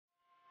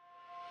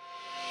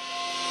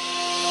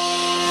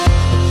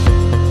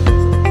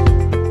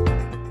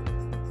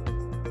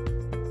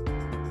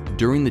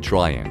During the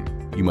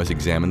try-in, you must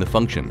examine the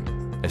function,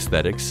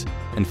 aesthetics,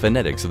 and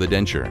phonetics of the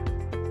denture.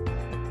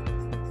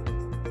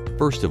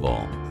 First of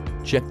all,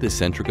 check the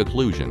centric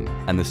occlusion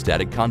and the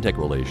static contact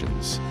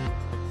relations,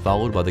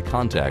 followed by the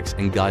contacts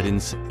and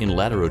guidance in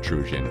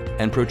laterotrusion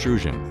and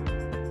protrusion.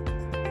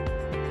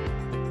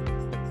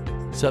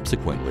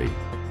 Subsequently,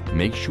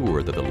 make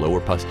sure that the lower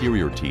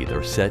posterior teeth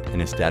are set in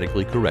a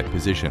statically correct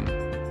position.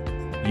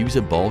 Use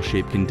a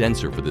ball-shaped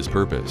condenser for this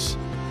purpose.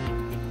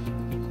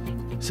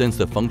 Since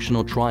the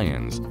functional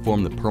try-ins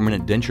form the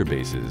permanent denture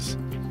bases,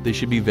 they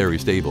should be very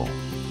stable.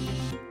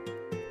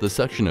 The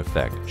suction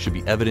effect should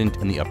be evident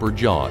in the upper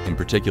jaw in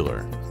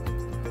particular.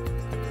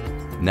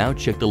 Now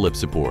check the lip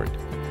support,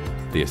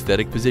 the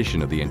aesthetic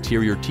position of the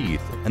anterior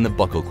teeth, and the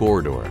buccal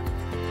corridor.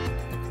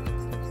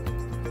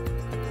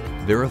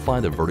 Verify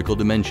the vertical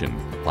dimension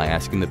by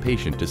asking the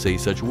patient to say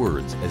such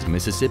words as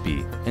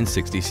Mississippi and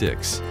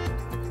 66.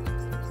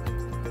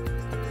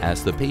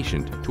 Ask the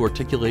patient to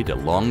articulate a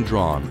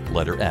long-drawn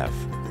letter F.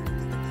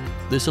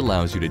 This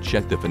allows you to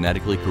check the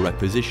phonetically correct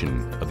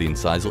position of the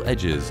incisal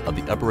edges of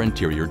the upper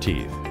anterior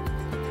teeth.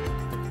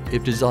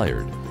 If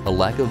desired, a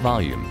lack of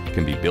volume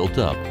can be built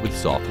up with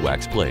soft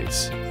wax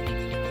plates.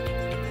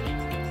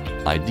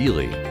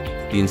 Ideally,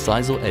 the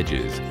incisal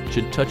edges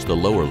should touch the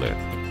lower lip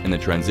in the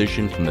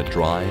transition from the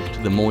dry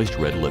to the moist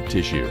red lip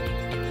tissue.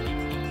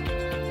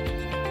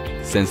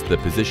 Since the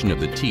position of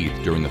the teeth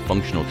during the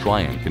functional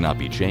try-in cannot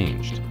be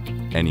changed,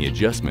 any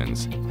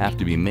adjustments have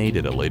to be made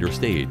at a later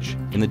stage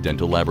in the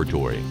dental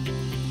laboratory.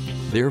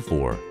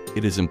 Therefore,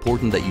 it is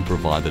important that you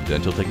provide the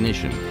dental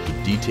technician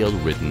with detailed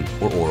written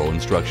or oral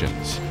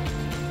instructions.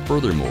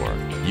 Furthermore,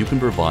 you can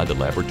provide the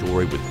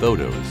laboratory with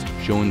photos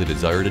showing the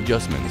desired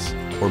adjustments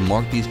or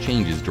mark these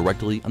changes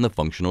directly on the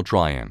functional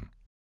try-in.